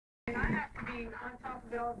top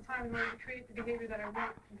of it all the time in order to create the behavior that I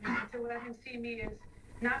want from him, and to let him see me as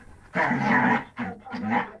not a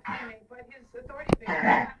playmate, but his authority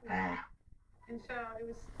figure. And so it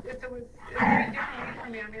was a very different week for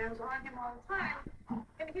me. I mean, I was on him all the time,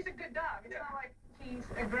 and he's a good dog. It's not like he's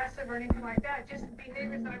aggressive or anything like that. Just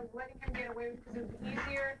behaviors that I was letting him get away with because it was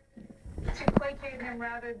easier to placate him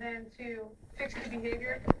rather than to fix the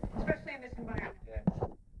behavior, especially in this environment.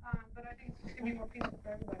 But I think it's just going to be more peaceful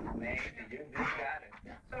for everybody. Amazing. You just got it.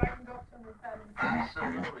 So I can go up to him with that.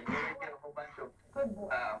 Absolutely. You get a whole bunch of,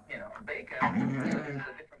 bacon. It's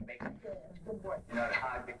a different bacon. Good boy. You know, the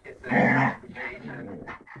hug, the kisses, the bacon.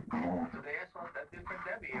 Today I saw that different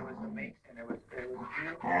Debbie. It was amazing. It was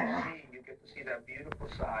beautiful to see. You get to see that beautiful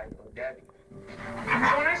side of Debbie.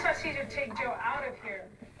 So when I saw Caesar take Joe out of here,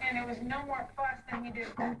 and it was no more fuss than he did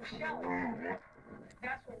with Shelley,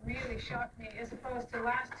 that's what really shocked me, as opposed to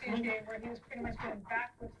last Tuesday where he was pretty much going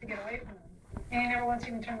backwards to get away from him. And he never once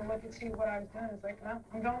even turned to look and see what I was doing. It's like, well,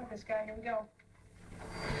 I'm going with this guy. Here we go.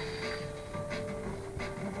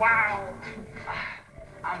 Wow.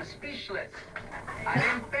 I'm speechless. I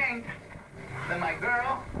didn't think that my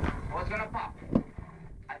girl was going to pop.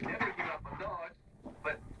 I never give up on dogs,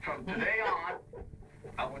 but from today on,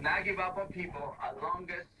 I will not give up on people as long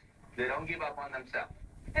as they don't give up on themselves.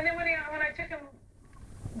 And then when I took him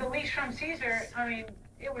the leash from Caesar, I mean,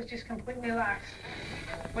 it was just completely lax.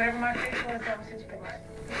 Whatever my face was, that was his face.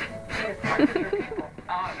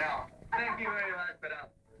 Oh, no. Thank you very much, but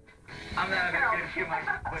I'm not going to give my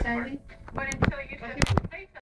foot. But until you said